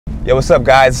Yo, what's up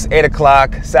guys? It's 8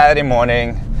 o'clock, Saturday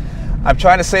morning. I'm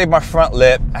trying to save my front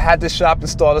lip. I had this shop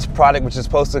install this product which is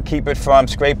supposed to keep it from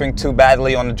scraping too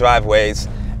badly on the driveways,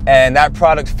 and that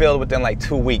product failed within like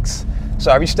 2 weeks. So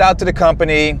I reached out to the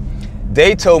company.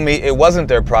 They told me it wasn't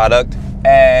their product,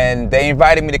 and they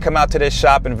invited me to come out to their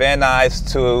shop in Van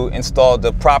Nuys to install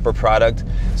the proper product.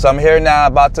 So I'm here now,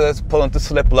 about to pull into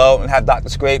Slip Low and have Dr.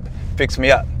 Scrape fix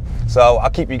me up. So I'll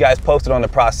keep you guys posted on the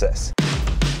process.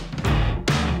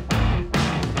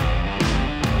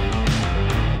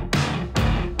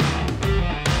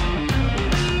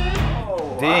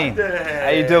 Dean, how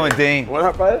you doing, Dean? What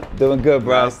up, brother? Doing good,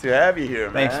 bro. Nice to have you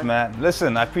here, man. Thanks, man.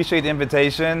 Listen, I appreciate the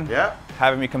invitation. Yeah.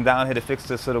 Having me come down here to fix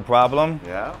this little problem.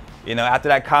 Yeah. You know, after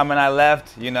that comment I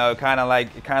left, you know, it kind of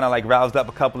like roused up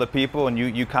a couple of people, and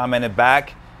you commented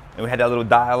back, and we had that little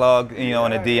dialogue, you know,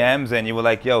 in the DMs, and you were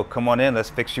like, "Yo, come on in, let's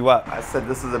fix you up." I said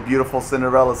this is a beautiful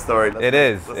Cinderella story. It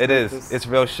is. It's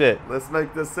real shit. Let's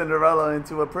make this Cinderella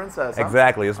into a princess. Huh?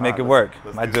 Exactly. Let's make it work.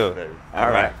 My dude.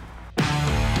 All right.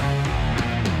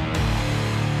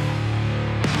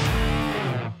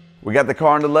 We got the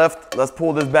car on the left. Let's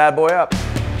pull this bad boy up.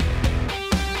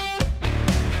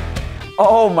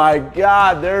 Oh my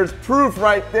God, there's proof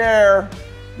right there.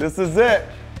 This is it.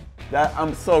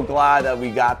 I'm so glad that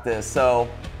we got this. So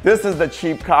this is the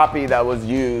cheap copy that was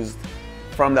used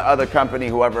from the other company,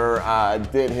 whoever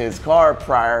did his car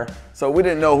prior. So we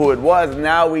didn't know who it was.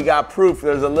 Now we got proof.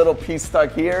 There's a little piece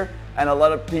stuck here and a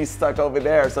little piece stuck over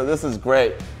there. So this is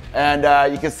great. And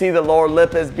you can see the lower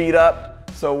lip is beat up.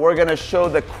 So we're gonna show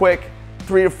the quick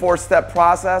 3 to 4 step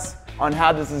process on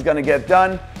how this is gonna get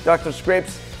done. Dr.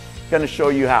 Scrape's gonna show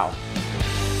you how.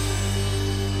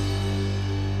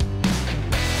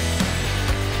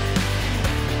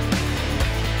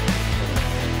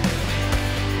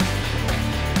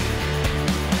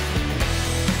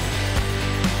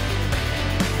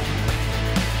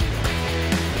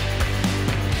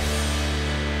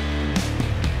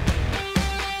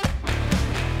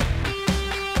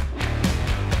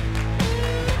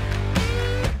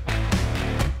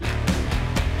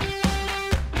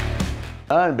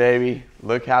 Done, baby.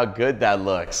 Look how good that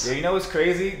looks. Yeah, you know what's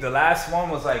crazy? The last one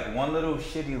was like one little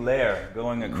shitty layer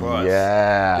going across.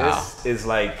 Yeah. This is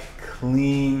like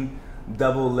clean,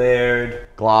 double layered.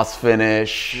 Gloss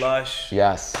finish. Flush.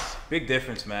 Yes. Big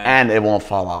difference, man. And it won't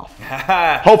fall off.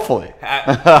 Hopefully.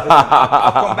 Listen,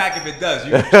 I'll come back if it does.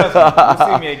 You can trust me.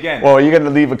 You'll see me again. Well, you're going to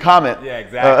leave a comment. Yeah,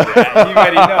 exactly. You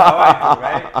already know how I do,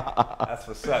 right? That's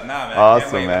what's up. Nah, man.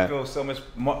 Awesome, man. I feel so much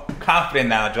more confident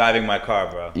now driving my car,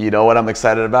 bro. You know what I'm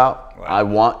excited about? What? I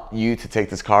want you to take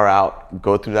this car out,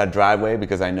 go through that driveway,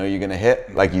 because I know you're going to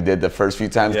hit like you did the first few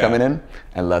times coming in,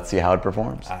 and let's see how it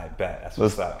performs. I bet. That's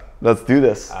what's up. Let's do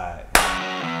this. All right.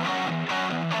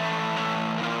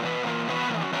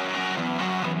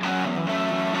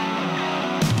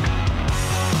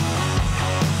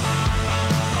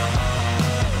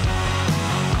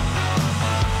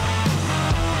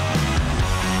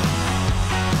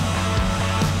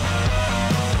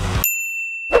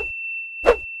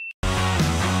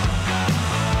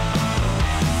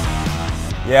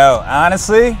 Yo,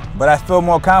 honestly, but I feel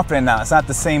more confident now. It's not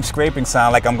the same scraping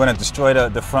sound like I'm gonna destroy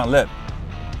the front lip.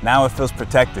 Now it feels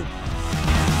protected.